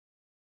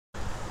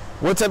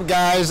What's up,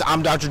 guys?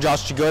 I'm Dr.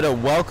 Josh Jagoda.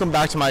 Welcome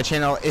back to my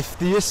channel. If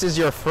this is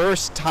your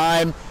first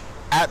time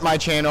at my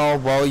channel,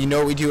 well, you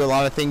know we do a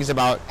lot of things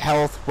about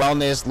health,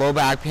 wellness, low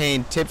back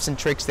pain, tips and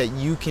tricks that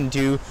you can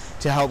do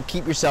to help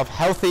keep yourself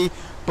healthy.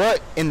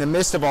 But in the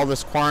midst of all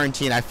this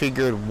quarantine, I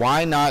figured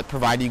why not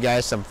provide you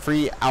guys some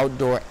free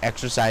outdoor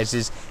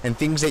exercises and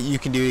things that you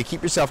can do to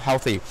keep yourself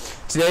healthy.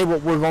 Today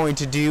what we're going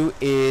to do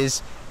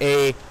is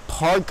a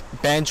park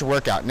bench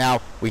workout.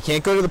 Now, we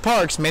can't go to the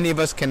parks. Many of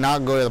us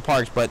cannot go to the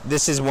parks, but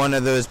this is one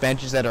of those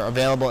benches that are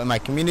available in my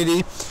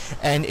community.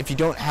 And if you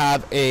don't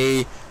have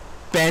a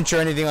bench or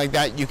anything like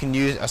that, you can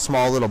use a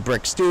small little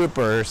brick stoop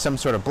or some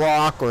sort of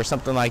block or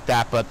something like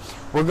that. But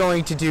we're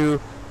going to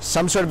do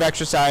some sort of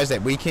exercise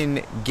that we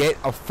can get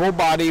a full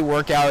body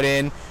workout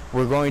in.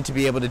 We're going to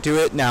be able to do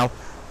it. Now,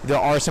 there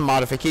are some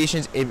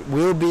modifications. It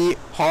will be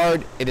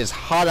hard. It is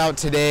hot out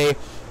today.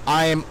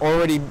 I am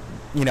already,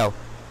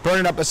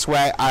 burning up a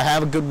sweat. I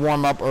have a good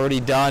warm up already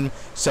done,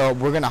 so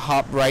we're gonna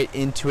hop right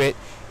into it.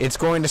 It's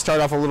going to start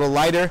off a little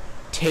lighter.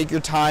 Take your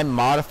time,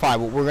 modify.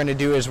 What we're gonna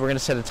do is we're gonna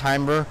set a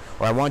timer,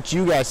 or I want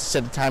you guys to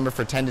set a timer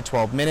for 10 to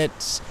 12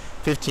 minutes,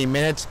 15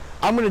 minutes.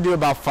 I'm gonna do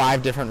about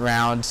 5 different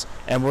rounds,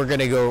 and we're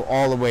gonna go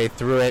all the way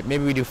through it.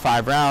 Maybe we do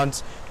 5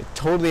 rounds. It's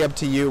totally up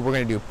to you. We're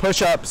gonna do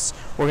push-ups,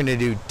 we're gonna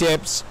do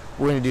dips,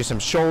 we're gonna do some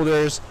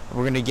shoulders,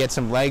 we're gonna get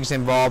some legs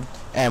involved,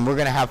 and we're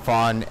gonna have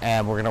fun,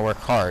 and we're gonna work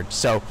hard.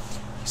 So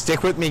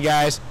stick with me,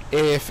 guys.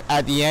 If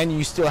at the end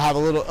you still have a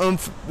little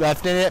oomph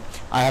left in it,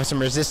 I have some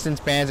resistance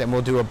bands, and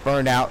we'll do a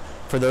burnout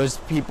for those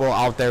people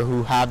out there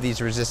who have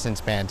these resistance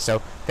bands. So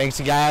thanks,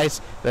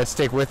 guys. Let's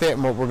stick with it,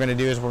 and what we're going to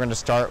do is we're going to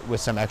start with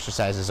some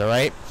exercises. All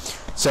right,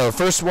 so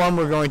first one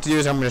we're going to do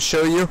is I'm going to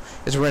show you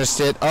is we're going to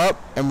sit up,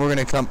 and we're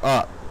going to come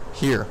up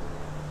here.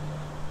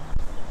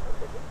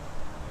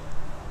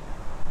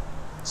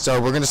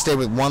 So we're going to stay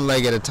with one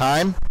leg at a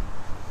time,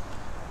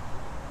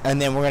 and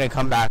then we're going to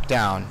come back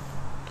down.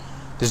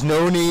 There's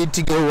no need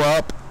to go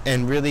up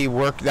and really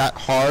work that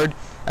hard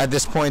at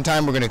this point in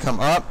time. We're going to come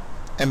up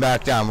and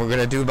back down. We're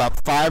going to do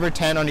about 5 or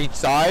 10 on each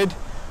side.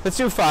 Let's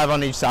do 5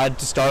 on each side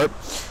to start,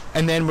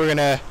 and then we're going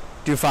to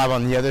do 5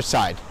 on the other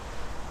side.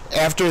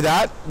 After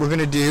that, we're going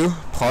to do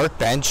park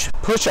bench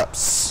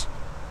push-ups.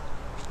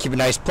 Keep a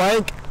nice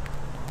plank.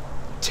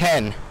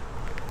 10.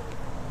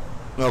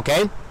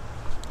 Okay?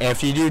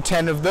 After you do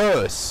 10 of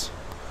those,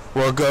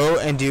 we'll go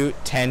and do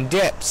 10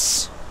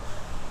 dips.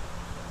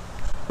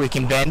 We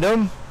can bend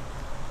them.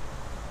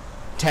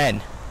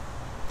 10.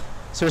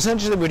 So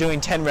essentially we're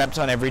doing 10 reps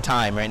on every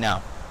time right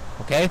now.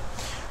 Okay?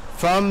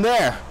 From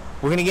there,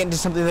 we're going to get into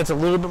something that's a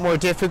little bit more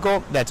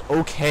difficult. That's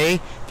okay.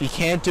 If you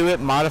can't do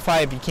it, modify.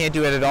 If you can't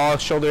do it at all,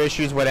 shoulder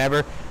issues,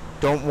 whatever,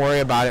 don't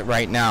worry about it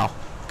right now.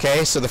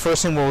 Okay? So the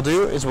first thing we'll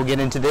do is we'll get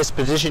into this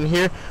position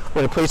here.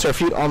 We're going to place our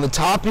feet on the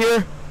top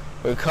here.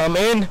 We'll come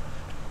in.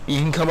 You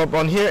can come up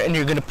on here, and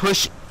you're going to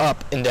push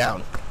up and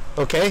down.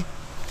 Okay?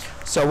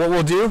 So what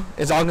we'll do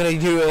is I'm going to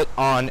do it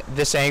on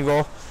this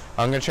angle.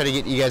 I'm going to try to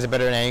get you guys a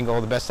better angle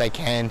the best I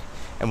can,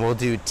 and we'll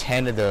do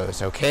 10 of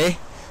those, okay?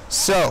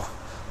 So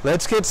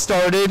let's get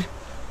started.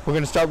 We're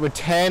going to start with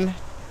 10,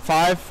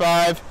 5,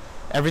 5.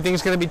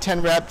 Everything's going to be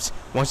 10 reps.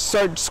 Once you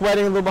start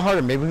sweating a little bit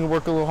harder, maybe we can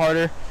work a little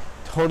harder.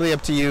 Totally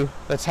up to you.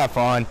 Let's have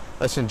fun.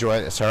 Let's enjoy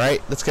this, all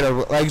right? Let's get our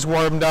legs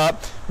warmed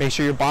up. Make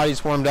sure your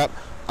body's warmed up.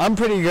 I'm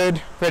pretty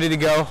good, ready to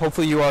go.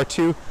 Hopefully you are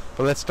too,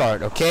 but let's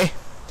start, okay?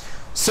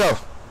 So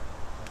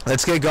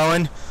let's get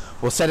going.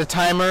 We'll set a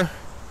timer,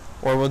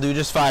 or we'll do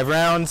just 5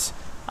 rounds.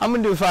 I'm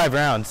going to do 5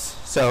 rounds.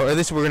 So at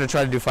least we're going to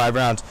try to do 5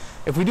 rounds.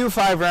 If we do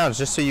 5 rounds,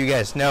 just so you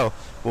guys know,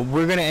 what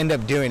we're going to end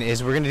up doing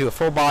is we're going to do a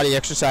full body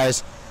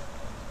exercise.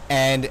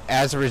 And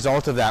as a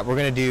result of that, we're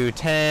going to do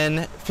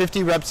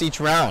 50 reps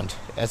each round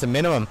as a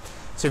minimum.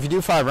 So if you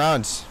do 5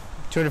 rounds,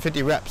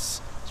 250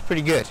 reps. It's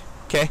pretty good.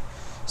 Okay?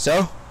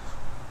 So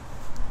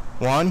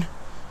 1,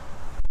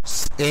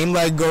 same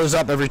leg goes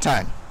up every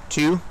time.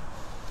 2,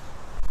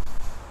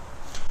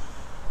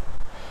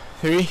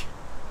 3,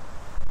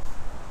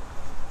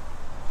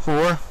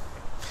 4.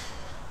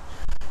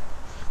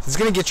 This is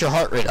going to get your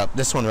heart rate up,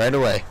 this one right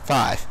away.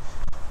 5.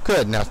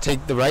 Good. Now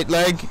take the right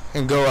leg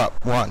and go up.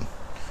 1,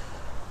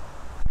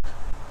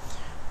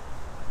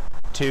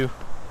 2.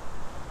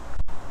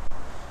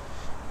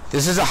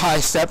 This is a high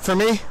step for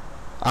me.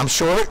 I'm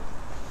short.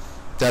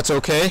 That's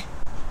okay.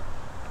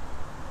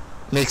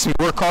 Makes me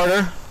work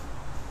harder.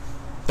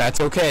 That's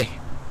okay.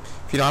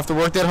 If you don't have to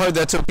work that hard,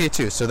 that's okay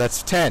too. So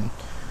that's 10.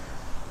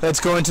 Let's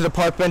go into the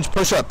park bench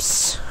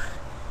push-ups.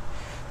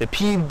 The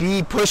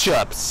PB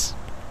push-ups.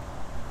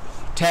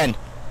 10.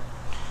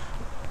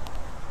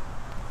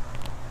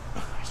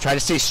 Try to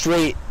stay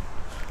straight.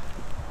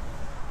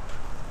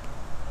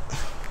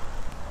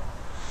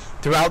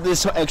 Throughout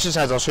this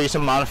exercise, I'll show you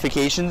some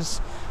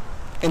modifications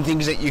and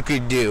things that you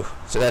could do.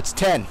 So that's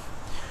 10.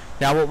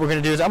 Now what we're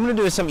going to do is I'm going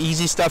to do some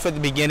easy stuff at the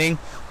beginning.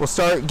 We'll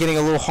start getting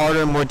a little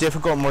harder, more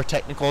difficult, more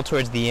technical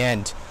towards the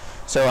end.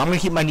 So I'm going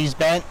to keep my knees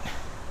bent.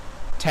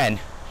 10.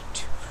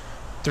 2,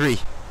 3.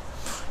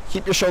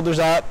 Keep your shoulders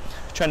up.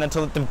 Try not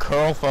to let them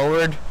curl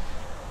forward.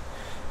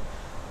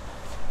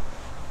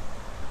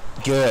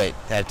 Good.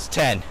 That's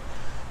 10.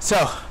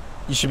 So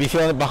you should be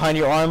feeling it behind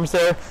your arms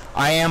there.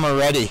 I am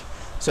already.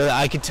 So that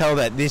I can tell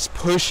that these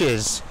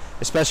pushes,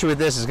 especially with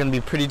this, is going to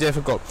be pretty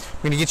difficult.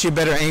 I'm going to get you a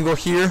better angle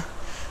here.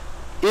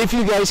 If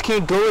you guys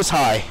can't go as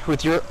high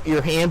with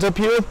your hands up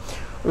here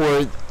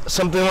or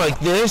something like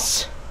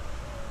this,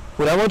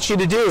 what I want you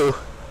to do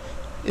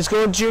is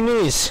go into your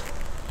knees.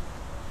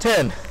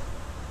 10,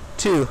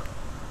 2,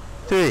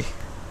 3,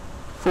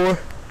 4,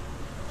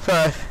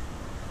 5,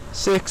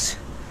 6,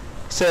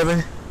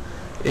 7,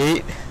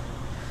 8,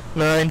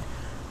 9,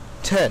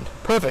 10.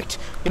 Perfect.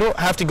 You don't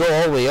have to go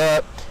all the way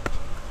up.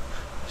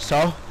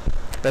 So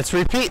let's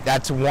repeat.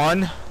 That's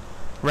 1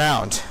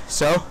 round.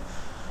 So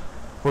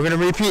we're going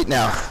to repeat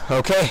now.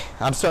 Okay,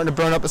 I'm starting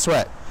to burn up a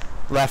sweat.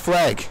 Left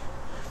leg.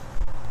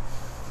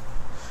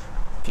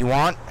 If you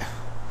want,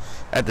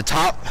 at the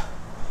top,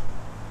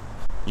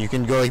 you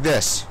can go like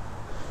this.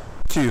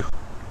 2,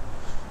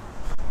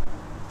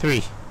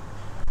 3,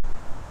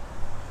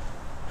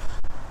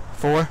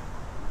 4,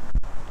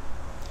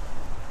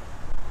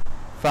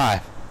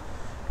 5.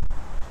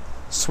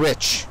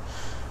 Switch.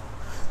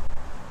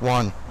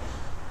 1,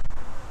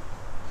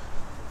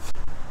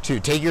 2.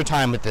 Take your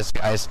time with this,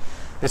 guys.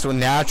 This will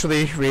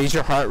naturally raise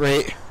your heart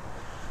rate.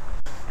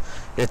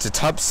 It's a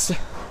tough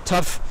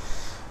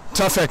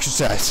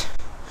exercise.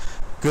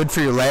 Good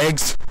for your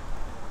legs.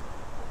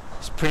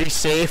 It's pretty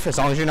safe as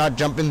long as you're not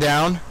jumping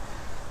down.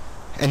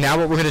 And now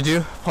what we're going to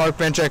do, park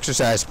bench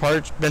exercise,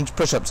 park bench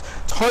push-ups.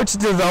 It's hard to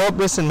develop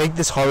this and make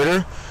this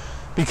harder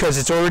because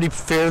it's already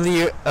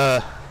fairly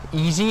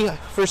easy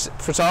for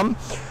some.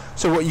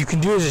 So what you can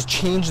do is just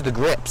change the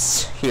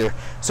grips here.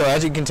 So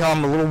as you can tell,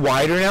 I'm a little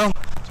wider now.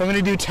 So I'm going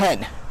to do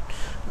 10.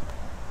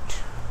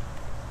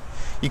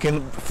 You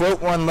can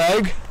float one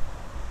leg.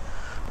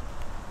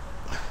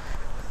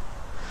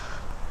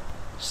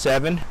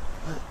 7,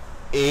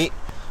 8,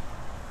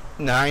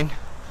 9,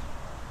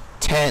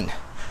 10.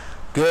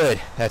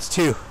 Good. That's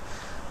 2.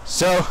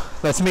 So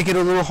let's make it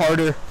a little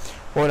harder.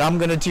 What I'm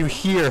going to do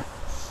here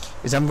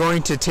is I'm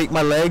going to take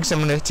my legs, I'm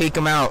going to take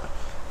them out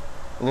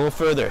a little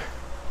further.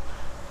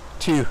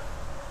 2,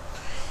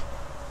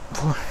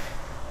 4,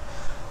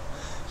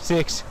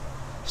 6,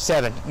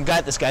 7. You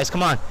got this, guys.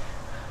 Come on.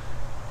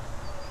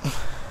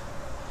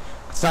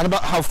 It's not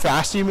about how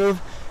fast you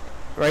move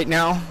right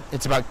now.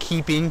 It's about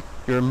keeping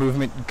your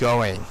movement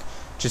going.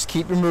 Just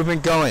keep your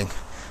movement going.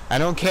 I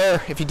don't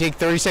care if you take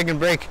 30-second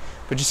break,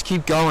 but just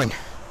keep going.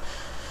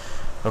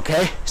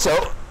 Okay?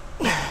 So,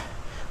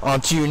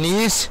 onto your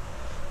knees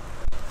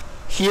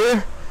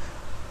here.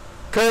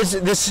 Because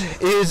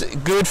this is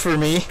good for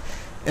me,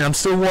 and I'm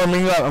still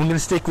warming up, I'm going to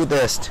stick with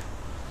this.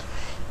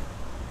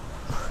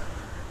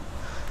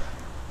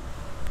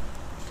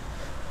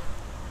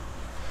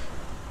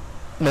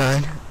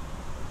 Nine,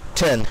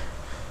 10.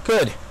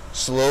 Good.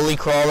 Slowly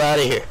crawl out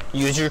of here.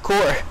 Use your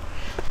core.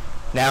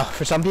 Now,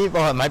 for some people,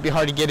 it might be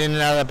hard to get in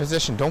and out of that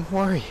position. Don't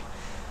worry.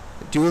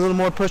 Do a little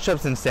more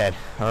push-ups instead.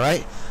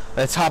 Alright?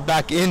 Let's hop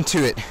back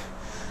into it.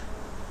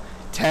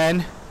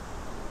 10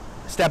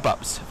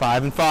 step-ups.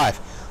 5 and 5.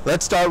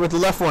 Let's start with the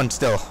left one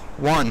still.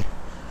 1.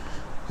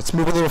 Let's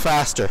move a little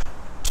faster.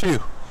 2.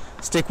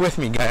 Stick with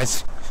me,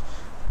 guys.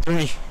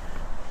 3.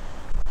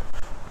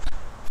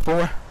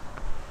 4.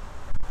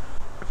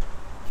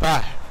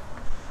 5.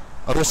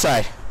 Other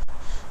side.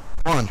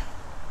 1.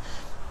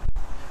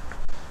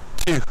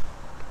 2.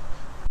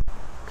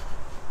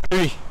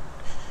 3.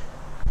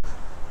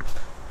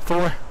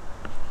 4.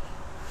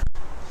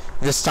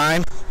 This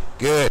time,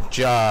 good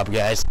job,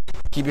 guys.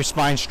 Keep your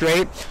spine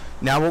straight.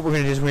 Now what we're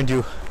going to do is we're going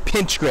to do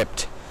pinch grip.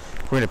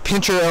 We're going to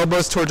pinch our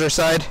elbows towards our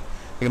side.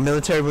 Like a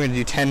military, we're going to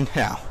do 10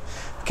 now.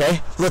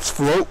 Okay? Let's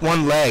float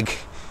one leg.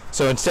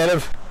 So instead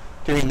of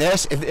doing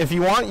this, if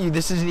you want,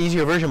 this is an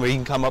easier version where you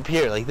can come up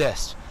here like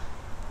this.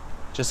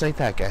 Just like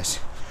that, guys.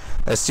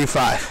 Let's do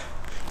 5.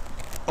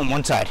 On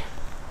one side.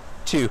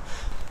 2,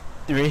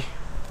 3,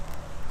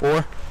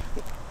 4,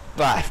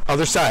 5.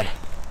 Other side.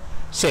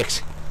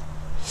 6,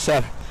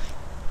 7,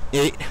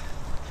 8,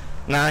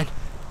 9,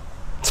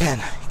 10.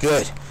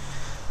 Good.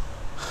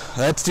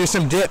 Let's do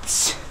some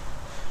dips.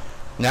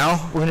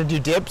 Now we're going to do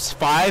dips.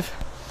 5.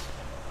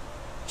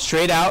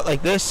 Straight out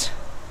like this.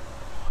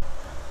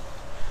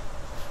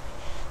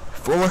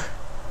 4,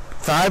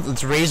 5.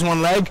 Let's raise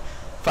one leg.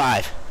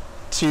 5,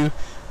 2,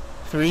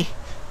 3,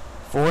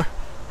 4,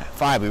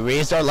 5. We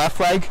raised our left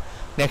leg.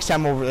 Next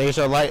time we'll raise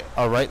our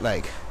right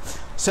leg.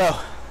 So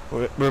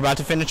we're about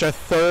to finish our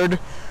 3rd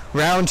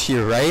round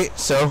here, right?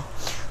 So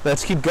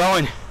let's keep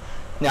going.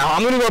 Now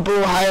I'm gonna go up a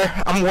little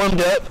higher. I'm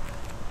warmed up.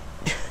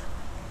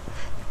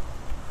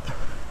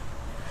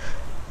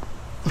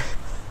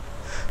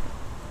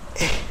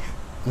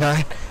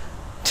 9,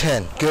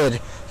 10. Good.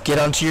 Get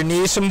onto your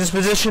knees from this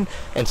position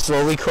and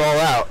slowly crawl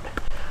out.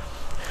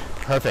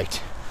 Perfect.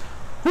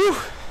 Whew.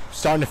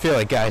 Starting to feel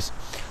it, guys.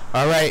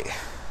 Alright.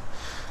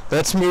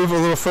 Let's move a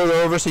little further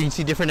over so you can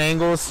see different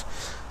angles.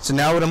 So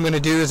now what I'm going to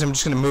do is I'm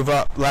just going to move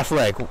up. Left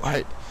leg.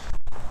 Right.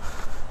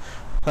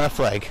 Left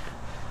leg.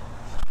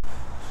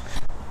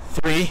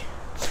 3.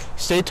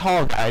 Stay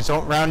tall, guys.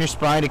 Don't round your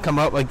spine to come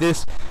up like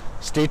this.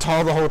 Stay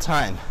tall the whole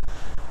time.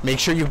 Make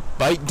sure you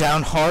bite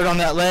down hard on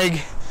that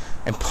leg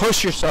and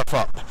push yourself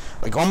up.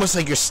 Like almost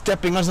like you're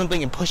stepping on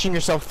something and pushing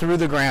yourself through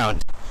the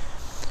ground.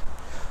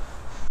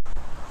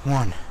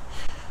 1,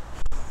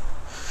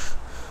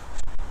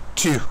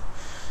 2,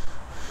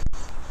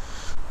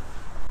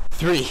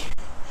 3,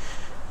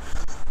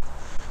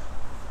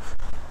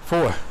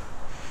 4.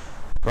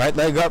 Right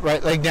leg up,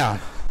 right leg down.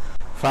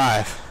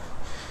 5.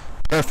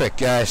 Perfect,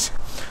 guys.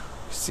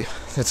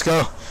 Let's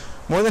go.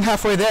 More than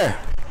halfway there.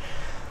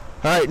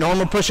 Alright,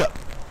 normal push-up.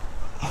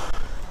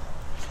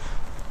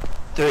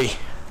 3.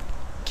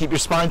 Keep your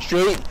spine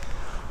straight.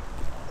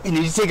 You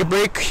need to take a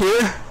break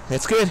here.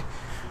 That's good.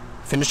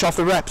 Finish off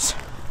the reps.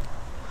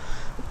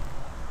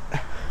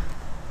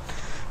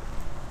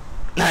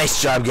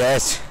 Nice job,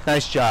 guys.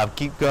 Nice job.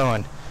 Keep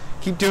going.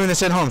 Keep doing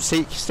this at home.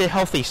 Stay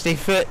healthy. Stay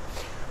fit.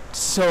 It's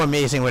so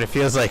amazing what it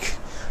feels like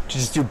to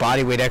just do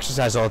body weight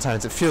exercise all the time.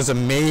 It feels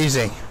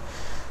amazing.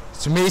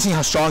 It's amazing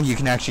how strong you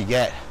can actually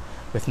get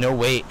with no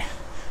weight,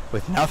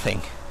 with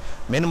nothing.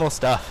 Minimal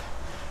stuff.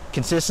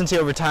 Consistency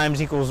over time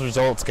equals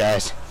results,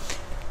 guys.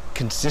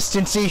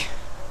 Consistency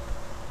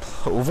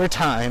over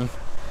time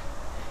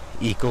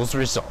equals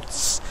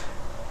results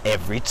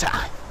every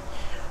time.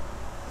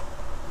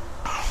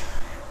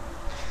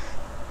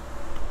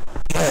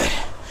 Good.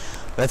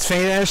 Let's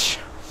finish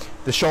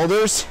the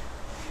shoulders.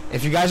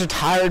 If you guys are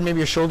tired, maybe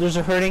your shoulders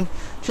are hurting,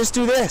 just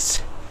do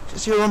this.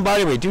 Just your own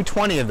body weight. Do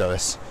 20 of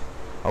those.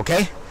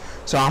 Okay?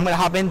 So I'm going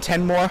to hop in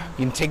 10 more.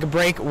 You can take a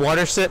break,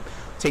 water sip,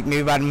 take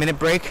maybe about a minute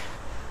break.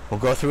 We'll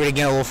go through it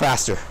again a little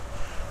faster.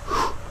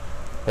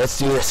 Let's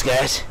do this,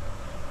 guys.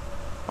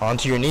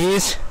 Onto your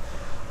knees.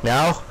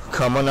 Now,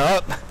 come on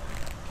up.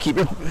 Keep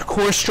your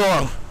core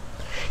strong.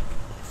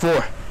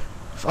 4,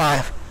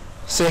 5,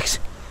 6,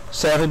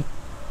 7,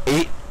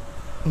 8,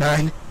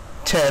 9,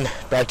 10.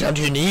 Back down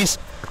to your knees.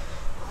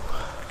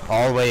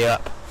 All the way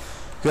up.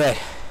 Good.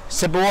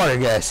 Sip of water,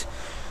 guys.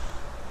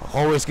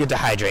 Always good to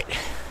hydrate.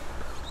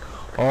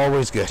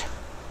 Always good.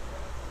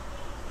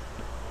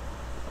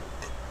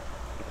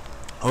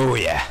 Oh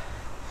yeah.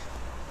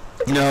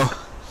 You know,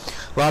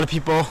 a lot of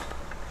people,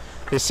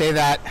 they say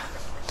that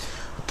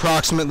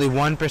approximately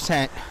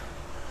 1%,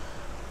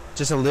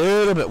 just a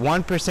little bit,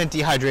 1%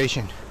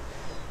 dehydration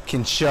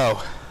can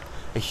show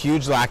a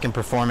huge lack in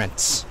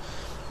performance.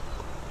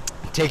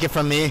 Take it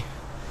from me,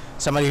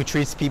 somebody who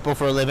treats people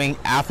for a living,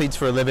 athletes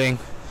for a living,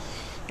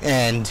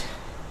 and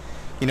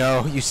you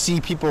know, you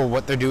see people,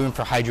 what they're doing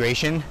for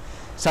hydration.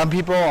 Some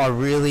people are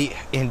really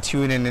in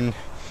tune and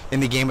in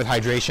the game with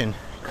hydration.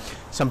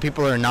 Some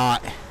people are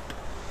not.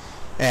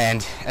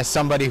 And as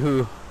somebody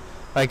who,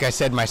 like I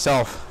said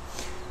myself,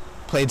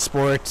 played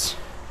sports,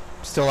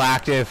 still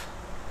active,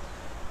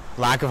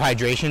 lack of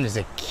hydration is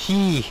a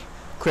key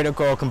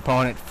critical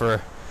component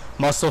for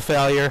muscle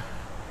failure,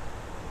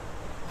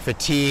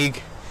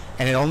 fatigue,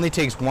 and it only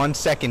takes 1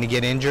 second to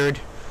get injured,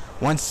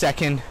 1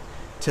 second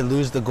to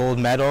lose the gold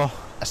medal,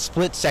 a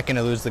split second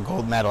to lose the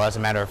gold medal, as a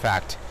matter of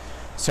fact.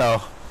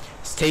 So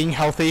staying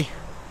healthy,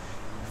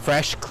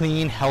 fresh,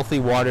 clean, healthy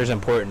water is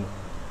important.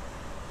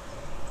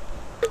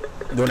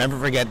 Don't ever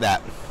forget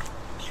that.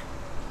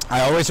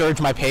 I always urge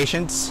my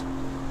patients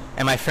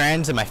and my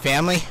friends and my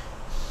family,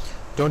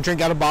 don't drink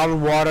out of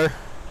bottled water.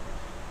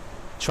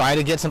 Try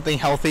to get something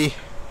healthy.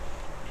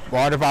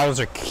 Water bottles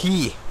are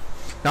key.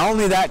 Not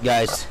only that,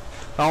 guys,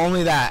 not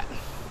only that,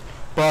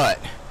 but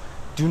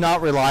do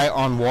not rely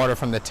on water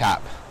from the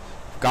tap.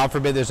 God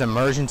forbid there's an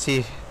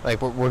emergency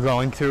like what we're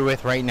going through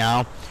with right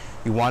now.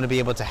 You want to be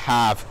able to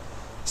have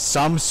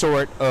some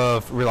sort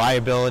of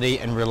reliability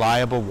and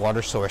reliable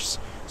water source.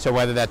 So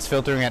whether that's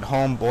filtering at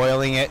home,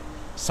 boiling it,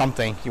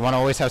 something, you want to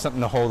always have something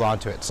to hold on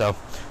to it. So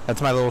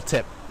that's my little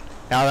tip.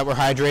 Now that we're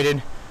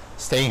hydrated,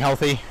 staying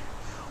healthy,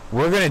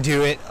 we're going to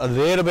do it a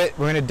little bit.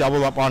 We're going to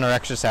double up on our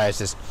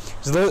exercises.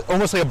 It's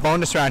almost like a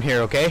bonus round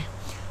here, okay?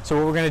 So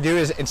what we're going to do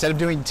is, instead of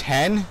doing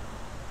 10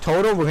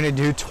 total, we're going to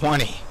do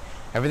 20.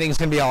 Everything's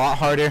going to be a lot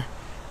harder.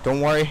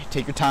 Don't worry,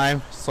 take your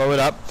time, slow it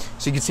up.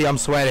 So you can see I'm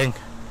sweating.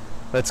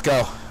 Let's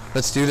go.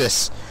 Let's do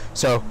this.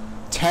 So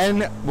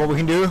 10, what we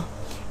can do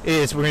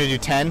is we're going to do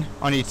 10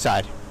 on each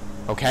side,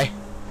 okay?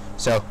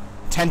 So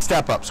 10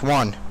 step-ups.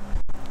 1,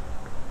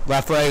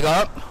 left leg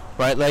up,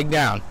 right leg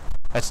down.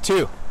 That's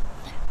 2,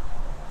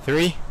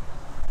 3,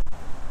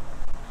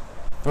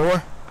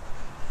 4,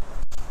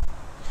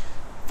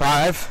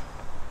 5,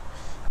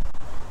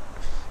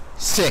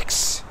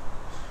 6,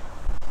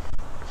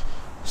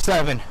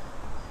 7,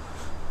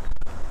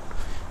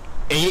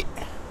 8.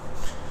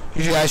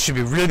 You guys should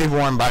be really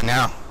warm by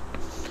now,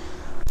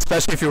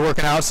 especially if you're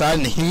working outside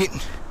in the heat.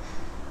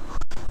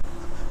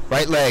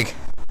 Right leg.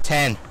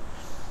 10,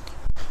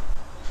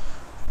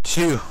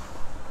 2,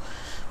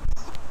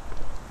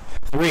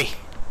 3.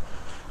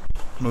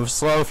 Move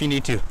slow if you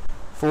need to.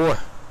 4.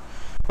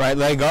 Right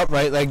leg up,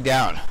 right leg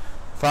down.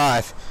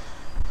 5,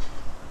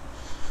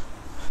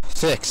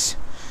 6,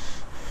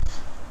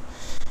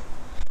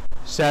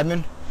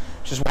 7.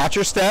 Just watch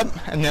your step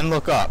and then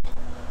look up.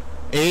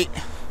 8,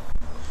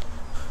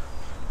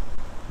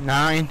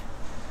 9,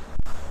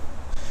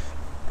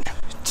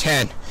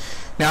 10.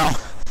 Now,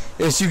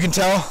 as you can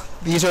tell,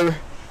 these are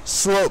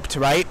sloped,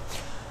 right?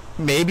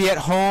 Maybe at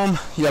home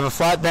you have a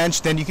flat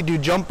bench, then you can do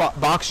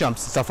box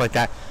jumps and stuff like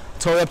that.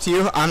 Totally up to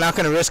you. I'm not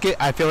going to risk it.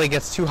 I feel like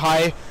it's too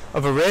high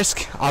of a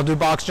risk. I'll do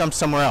box jumps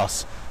somewhere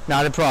else.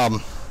 Not a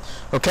problem.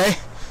 Okay?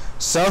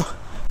 So,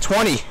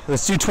 20.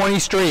 Let's do 20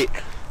 straight.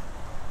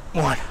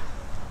 1.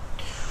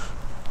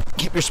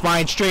 Keep your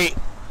spine straight.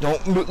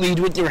 Don't lead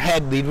with your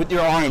head. Lead with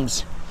your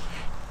arms.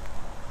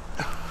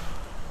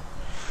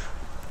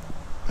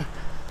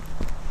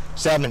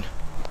 7,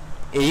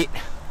 8,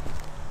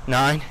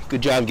 9.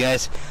 Good job,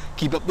 guys.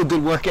 Keep up the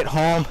good work at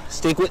home.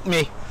 Stick with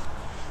me.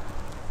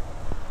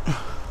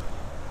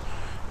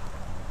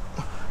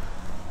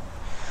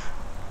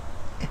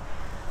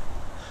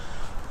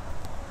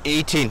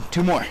 18.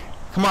 2 more.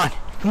 Come on.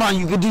 Come on.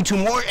 You can do 2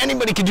 more.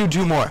 Anybody can do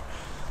 2 more.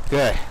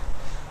 Good.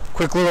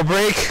 Quick little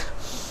break.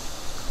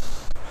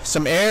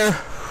 Some air.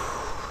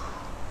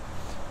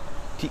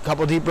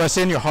 Couple deep breaths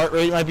in. Your heart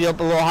rate might be up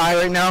a little high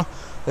right now.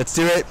 Let's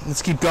do it.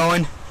 Let's keep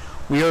going.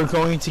 We are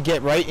going to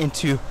get right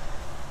into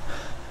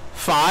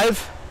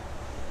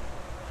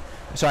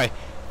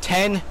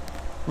 10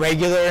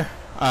 regular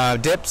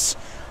dips.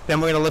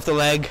 Then we're going to lift the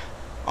leg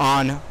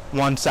on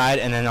one side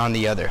and then on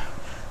the other.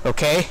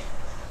 Okay?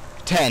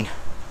 10,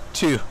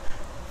 2,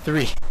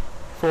 3,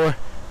 4,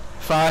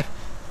 5,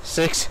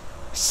 6,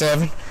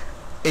 7,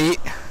 8,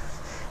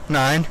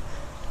 9,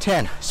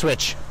 10.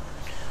 Switch.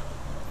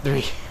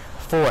 3,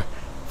 4,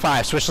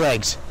 5. Switch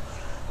legs.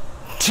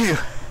 2,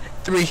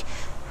 3,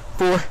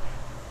 4,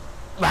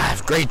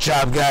 5. Great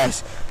job,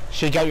 guys.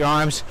 Shake out your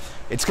arms.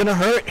 It's gonna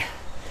hurt.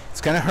 It's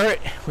gonna hurt.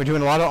 We're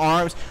doing a lot of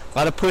arms, a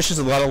lot of pushes,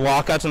 a lot of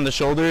walkouts on the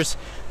shoulders.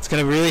 It's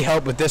gonna really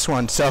help with this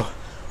one. So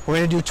we're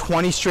gonna do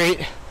 20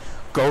 straight.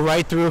 Go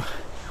right through,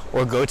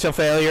 or go to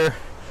failure.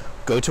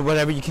 Go to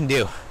whatever you can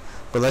do.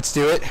 But let's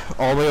do it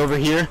all the way over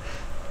here.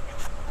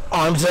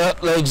 Arms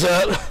up, legs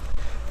up.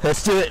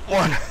 Let's do it.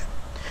 1,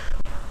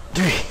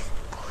 3,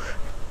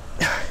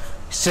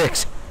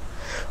 6,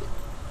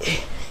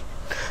 8,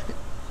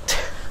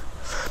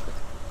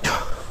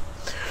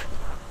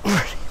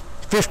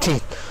 15.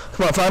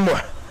 Come on, 5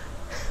 more.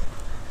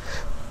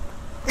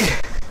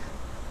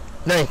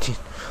 19,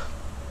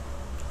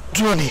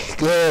 20.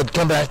 Good.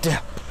 Come back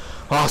down.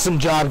 Awesome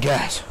job,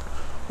 guys.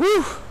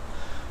 Woo!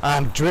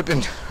 I'm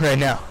dripping right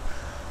now.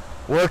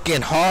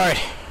 Working hard.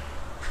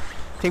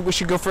 I think we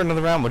should go for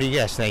another round. What do you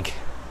guys think?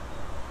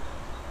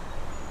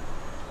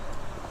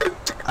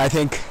 I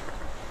think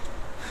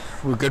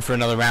we're good for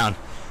another round.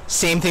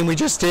 Same thing we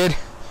just did.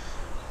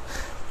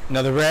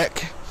 Another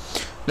break.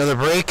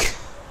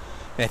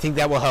 And I think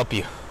that will help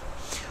you.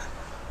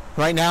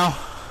 Right now,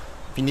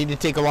 if you need to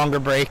take a longer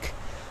break,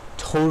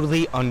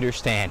 totally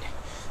understand.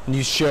 And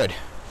you should.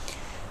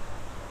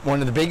 One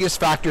of the biggest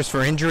factors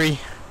for injury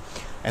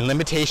and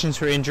limitations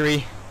for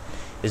injury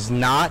is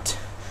not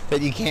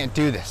that you can't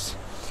do this.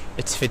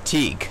 It's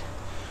fatigue.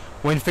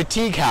 When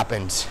fatigue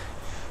happens,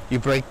 you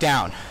break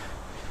down.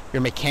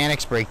 Your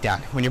mechanics break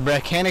down. When your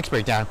mechanics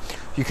break down,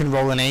 you can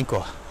roll an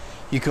ankle.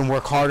 You can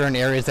work harder in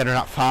areas that are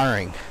not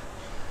firing.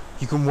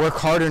 You can work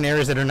harder in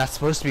areas that are not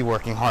supposed to be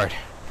working hard.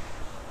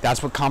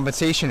 That's what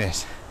compensation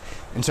is.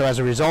 And so as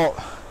a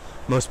result,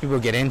 most people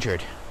get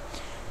injured.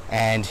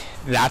 And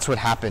that's what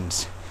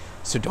happens.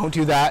 So don't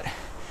do that.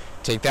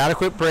 Take the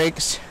adequate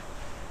breaks.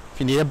 If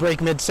you need a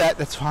break mid-set,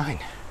 that's fine.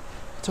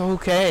 It's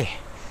okay.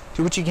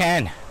 Do what you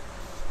can.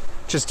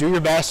 Just do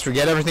your best.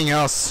 Forget everything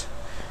else.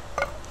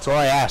 That's all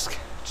I ask.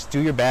 Just do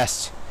your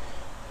best.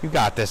 You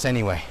got this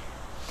anyway.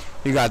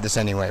 You got this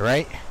anyway,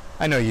 right?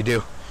 I know you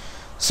do.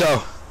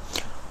 So,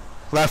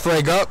 left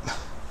leg up.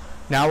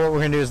 Now what we're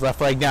going to do is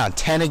left leg down.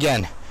 10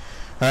 again.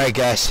 Alright,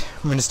 guys.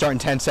 I'm going to start in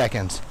 10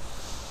 seconds.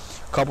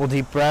 Couple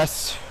deep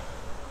breaths.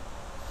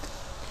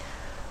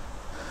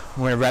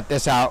 We're going to rep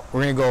this out.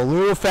 We're going to go a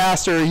little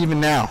faster even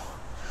now.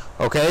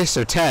 Okay,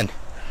 so 10.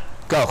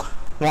 Go.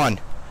 1,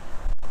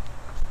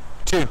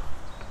 2,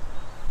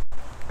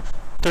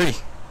 3,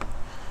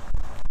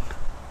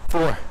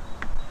 4,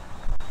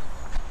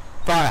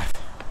 5,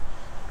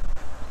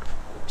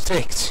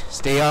 6.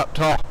 Stay up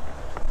tall.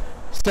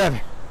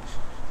 7,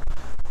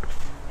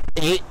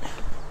 8,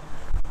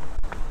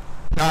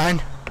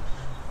 9,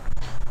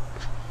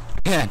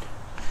 10.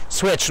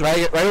 Switch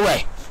right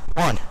away.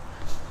 1,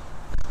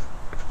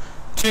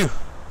 2,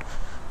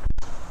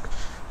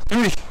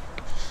 3,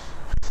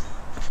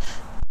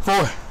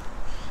 4,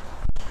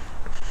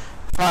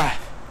 5,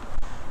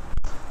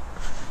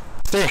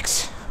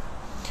 6,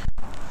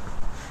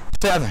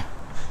 7,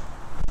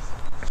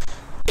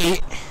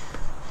 8,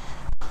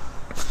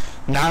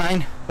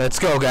 9. Let's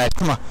go, guys.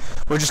 Come on.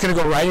 We're just going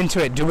to go right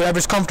into it. Do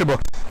whatever's comfortable.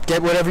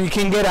 Get whatever you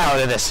can get out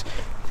of this.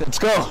 Let's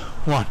go.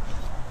 1,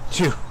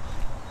 2,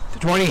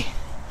 20.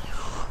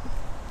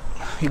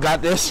 You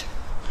got this.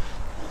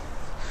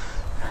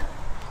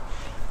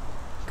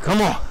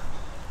 Come on.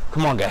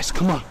 Come on, guys.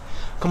 Come on.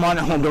 Come on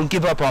at home. Don't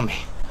give up on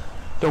me.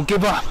 Don't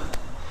give up.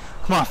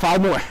 Come on.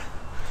 5 more.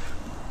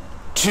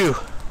 2,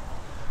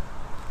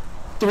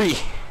 3,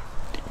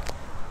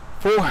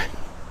 4,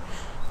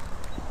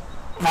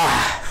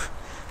 5.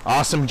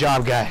 Awesome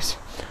job, guys.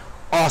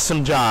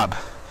 Awesome job.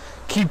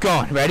 Keep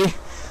going. Ready?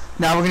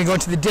 Now we're going to go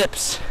into the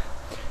dips.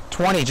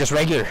 20, just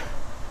regular.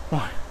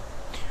 1,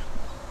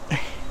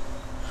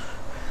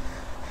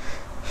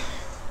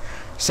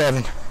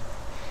 7. If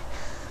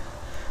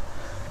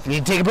you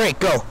need to take a break,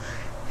 go.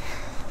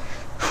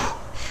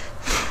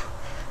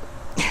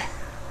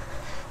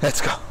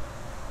 Let's go.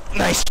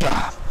 Nice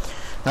job.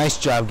 Nice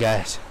job,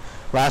 guys.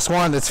 Last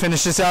one. Let's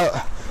finish this out.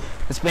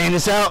 Let's bang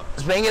this out.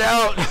 Let's bang it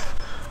out.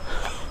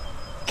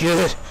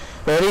 Good.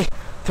 Ready?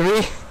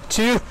 3,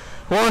 2,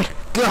 1,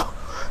 go.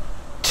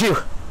 2.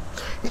 4.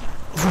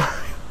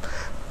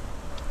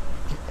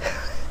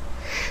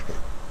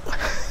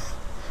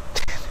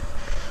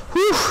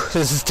 Whew,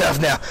 this is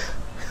tough now.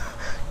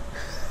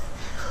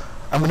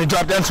 I'm going to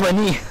drop down to my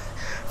knee.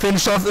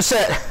 Finish off the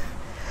set.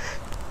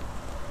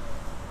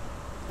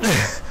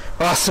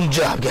 Awesome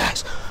job,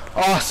 guys.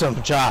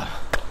 Awesome job.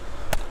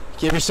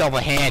 Give yourself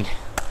a hand.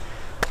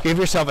 Give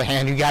yourself a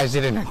hand. You guys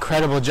did an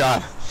incredible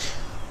job.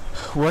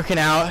 Working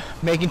out,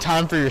 making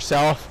time for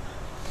yourself,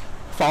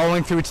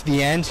 following through to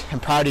the end. I'm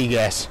proud of you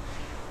guys.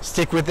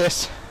 Stick with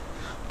this.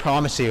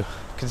 Promise you.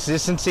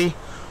 Consistency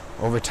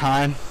over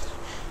time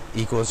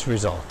equals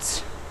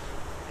results.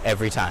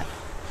 Every time.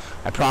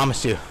 I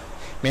promise you.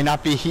 May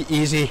not be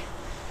easy.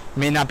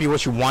 May not be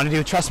what you want to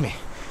do. Trust me.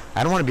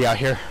 I don't want to be out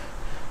here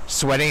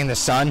sweating in the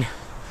sun,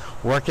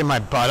 working my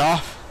butt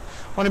off.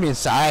 I want to be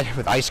inside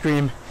with ice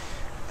cream,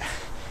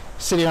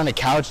 sitting on the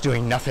couch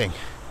doing nothing.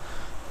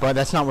 But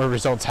that's not where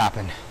results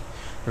happen.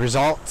 The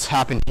results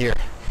happen here,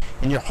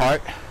 in your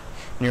heart,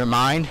 in your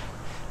mind.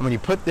 And when you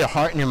put the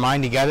heart and your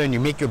mind together and you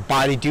make your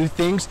body do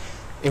things,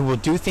 it will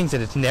do things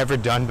that it's never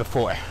done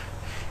before.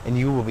 And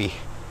you will be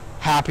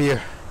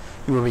happier,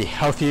 you will be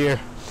healthier,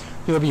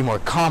 you will be more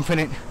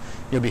confident,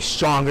 you'll be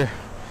stronger,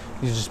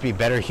 you'll just be a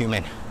better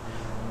human.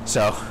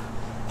 So,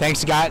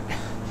 thanks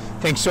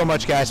so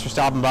much, guys, for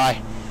stopping by.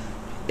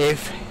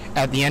 If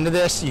at the end of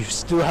this you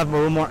still have a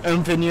little more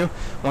oomph in you,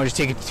 want to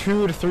take a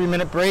 2 to 3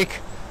 minute break,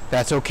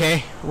 that's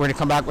okay. We're going to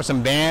come back with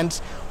some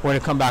bands. We're going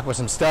to come back with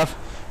some stuff.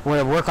 We're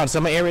going to work on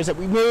some areas that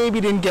we maybe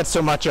didn't get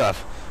so much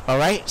of.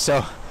 Alright,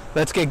 so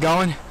let's get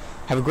going.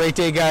 Have a great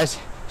day, guys.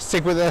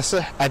 Stick with us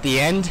at the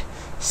end.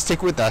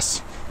 Stick with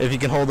us if you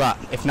can hold on.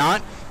 If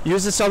not,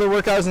 use this other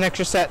workout as an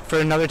extra set for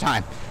another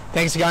time.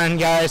 Thanks again,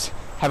 guys.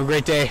 Have a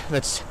great day.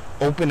 Let's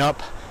open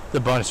up the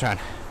bonus round.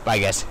 Bye,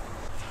 guys.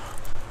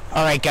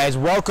 Alright, guys,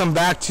 welcome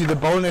back to the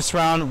bonus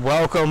round.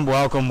 Welcome.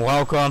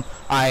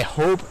 I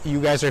hope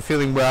you guys are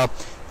feeling well.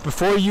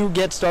 Before you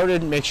get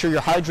started, make sure you're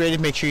hydrated.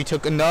 Make sure you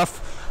took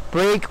enough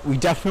break. We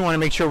definitely want to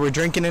make sure we're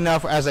drinking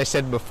enough, as I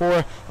said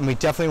before, and we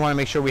definitely want to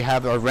make sure we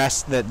have our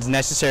rest that's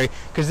necessary,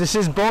 because this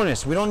is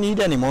bonus. We don't need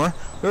any more.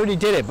 We already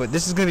did it, but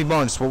this is going to be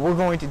bonus. What we're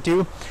going to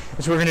do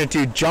is we're going to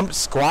do jump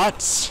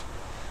squats,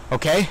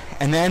 okay?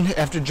 And then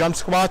after jump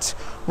squats,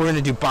 we're going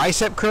to do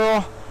bicep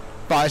curl,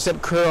 back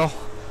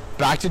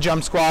to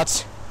jump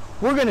squats.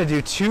 We're going to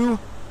do 2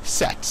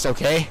 sets,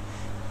 okay?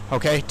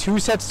 2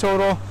 sets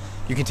total.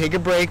 You can take a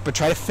break, but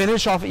try to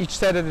finish off each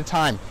set at a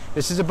time.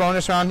 This is a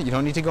bonus round. You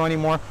don't need to go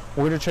anymore.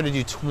 We're going to try to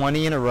do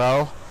 20 in a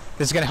row.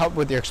 This is going to help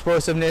with your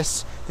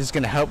explosiveness. This is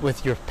going to help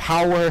with your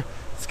power.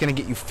 It's going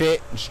to get you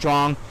fit and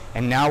strong.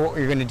 And now what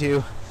you're going to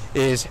do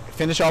is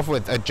finish off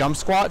with a jump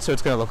squat, so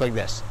it's going to look like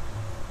this.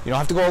 You don't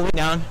have to go all the way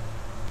down,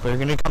 but you're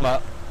going to come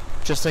up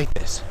just like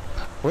this.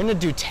 We're going to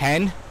do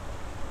 10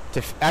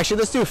 to, actually,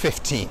 let's do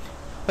 15.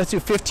 Let's do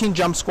 15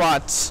 jump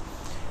squats,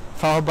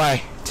 followed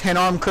by 10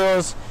 arm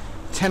curls.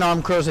 10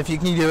 arm curls if you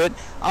can do it.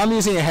 I'm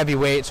using a heavy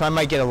weight, so I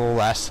might get a little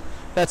less.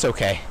 That's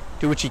okay.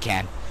 Do what you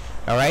can.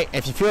 Alright?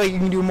 If you feel like you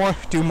can do more,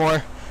 do more.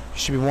 You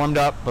should be warmed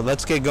up, but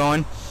let's get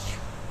going.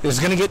 This is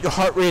going to get your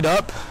heart rate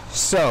up,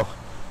 so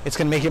it's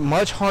going to make it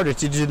much harder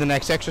to do the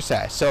next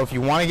exercise. So if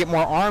you want to get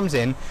more arms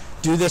in,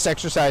 do this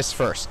exercise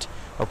first.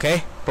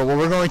 Okay? But what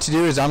we're going to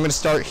do is I'm going to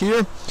start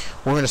here.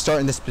 We're going to start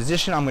in this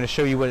position. I'm going to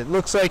show you what it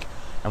looks like,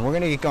 and we're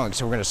going to get going.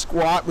 So we're going to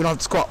squat. We don't have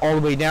to squat all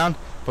the way down,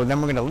 but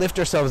then we're going to lift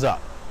ourselves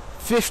up.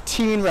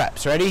 15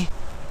 reps. Ready?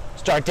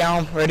 Start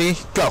down. Ready?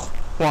 Go.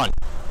 1,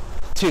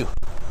 2,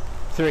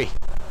 3,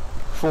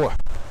 4,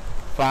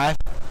 5,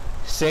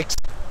 6,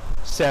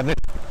 7,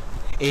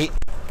 8,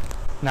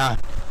 9,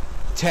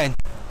 10,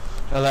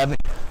 11,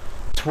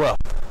 12,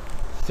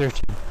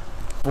 13,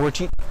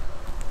 14,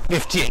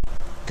 15.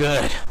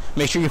 Good.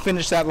 Make sure you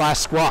finish that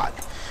last squat.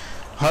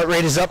 Heart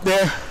rate is up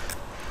there.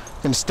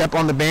 Gonna step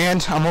on the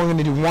band. I'm only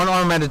gonna do 1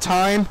 arm at a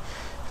time.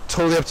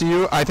 Totally up to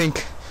you. I think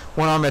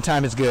 1 arm at a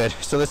time is good.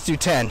 So let's do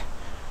 10.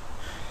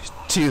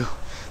 2.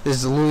 This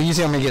is a little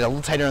easy. I'm gonna get a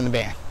little tighter on the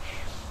band.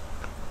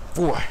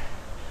 4,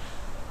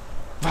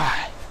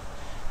 5,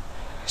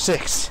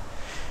 6,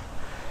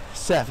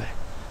 7.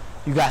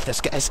 You got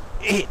this, guys.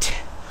 8,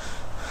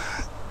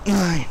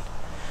 9,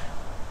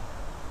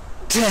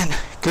 10.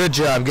 Good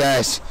job,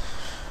 guys.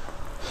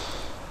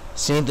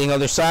 Same thing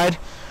other side.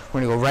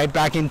 We're gonna go right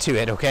back into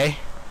it, okay?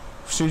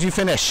 As soon as you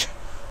finish.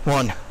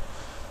 1.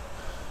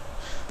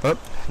 Oh,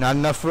 not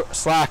enough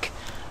slack.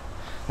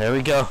 There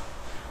we go.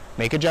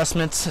 Make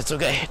adjustments. It's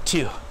okay.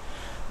 2.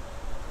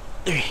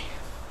 3,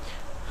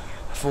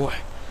 4,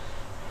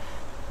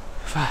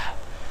 5,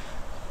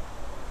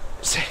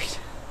 6,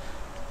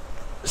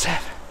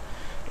 7,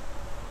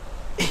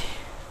 8,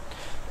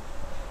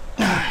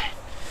 9.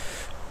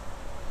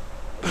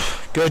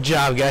 Good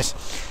job, guys.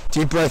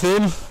 Deep breath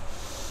in.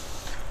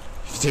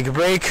 Take a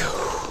break.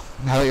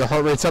 Now that your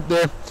heart rate's up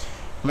there,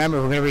 remember,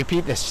 we're going to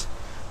repeat this.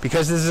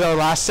 Because this is our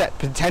last set,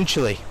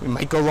 potentially. We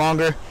might go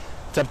longer.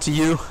 It's up to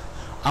you.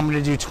 I'm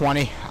going to do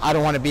 20. I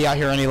don't want to be out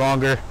here any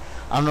longer.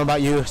 I don't know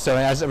about you. So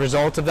as a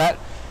result of that,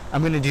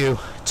 I'm going to do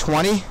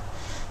 20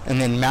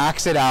 and then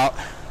max it out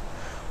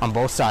on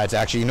both sides.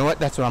 Actually, you know what?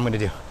 That's what I'm going to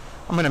do.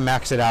 I'm going to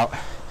max it out.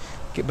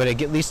 But I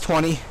get at least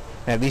 20 and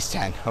at least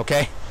 10.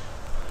 Okay?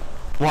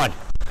 1,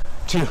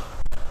 2,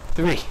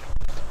 3.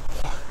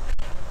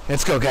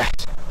 Let's go, guys.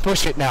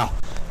 Push it now.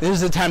 This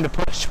is the time to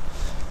push.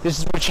 This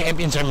is where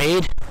champions are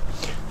made.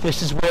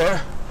 This is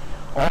where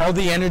all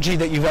the energy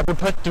that you've ever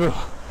put through.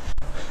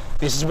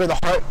 This is where the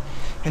heart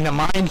and the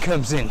mind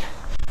comes in.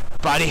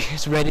 Body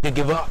is ready to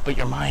give up, but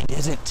your mind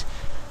isn't.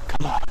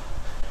 Come on.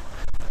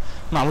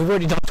 Come on, we've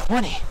already done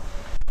 20.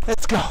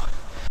 Let's go.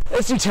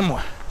 Let's do 10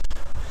 more.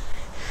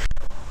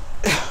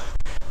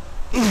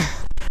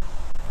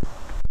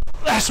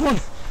 Last one.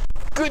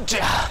 Good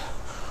job.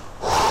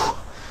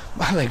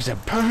 My legs are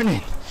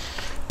burning.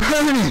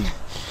 Burning.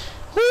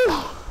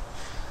 Woo.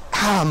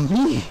 Ah,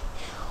 me.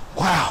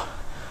 Wow.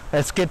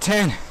 Let's get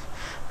 10.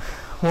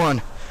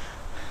 1,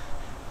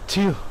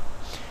 2,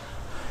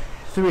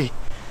 3,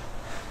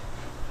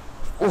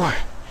 4,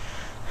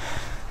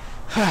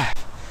 5,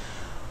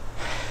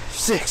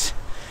 6,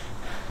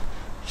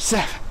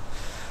 7,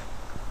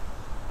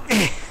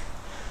 8.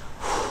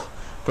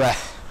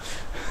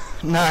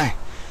 Breath. 9,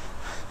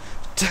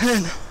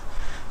 10.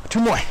 2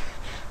 more.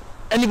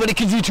 Anybody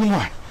can do 2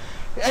 more.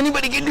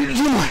 Anybody can do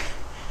 2 more.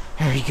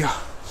 There you go.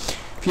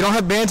 If you don't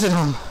have bands at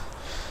home,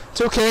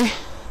 it's okay.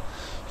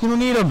 You don't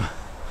need them.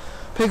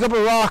 Pick up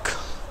a rock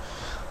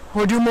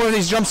or do more of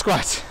these jump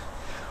squats.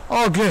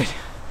 All good.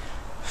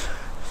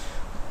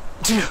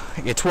 2.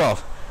 I get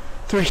 12.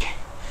 3,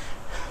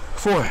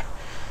 4,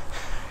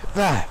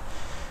 5.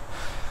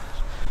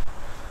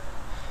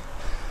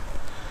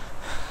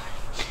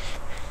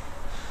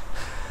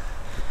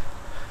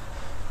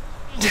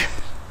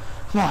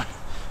 Come on.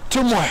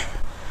 2 more.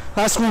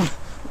 Last one.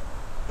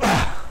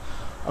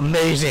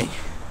 Amazing.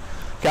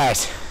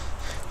 Guys,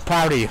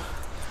 proud of you.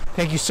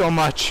 Thank you so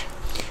much.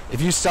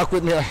 If you stuck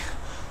with me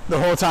the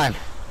whole time,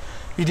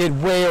 you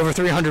did way over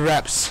 300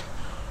 reps.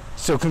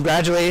 So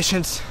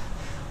congratulations.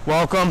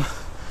 Welcome.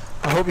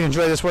 I hope you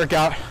enjoy this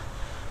workout.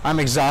 I'm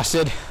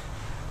exhausted.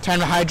 Time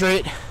to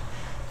hydrate.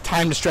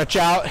 Time to stretch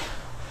out.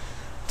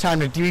 Time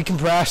to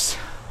decompress,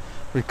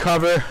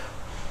 recover,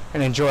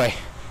 and enjoy.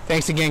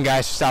 Thanks again,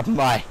 guys, for stopping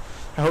by.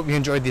 I hope you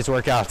enjoyed these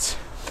workouts.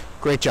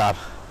 Great job.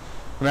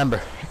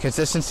 Remember,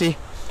 consistency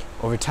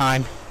over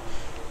time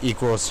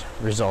equals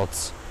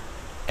results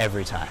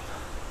every time.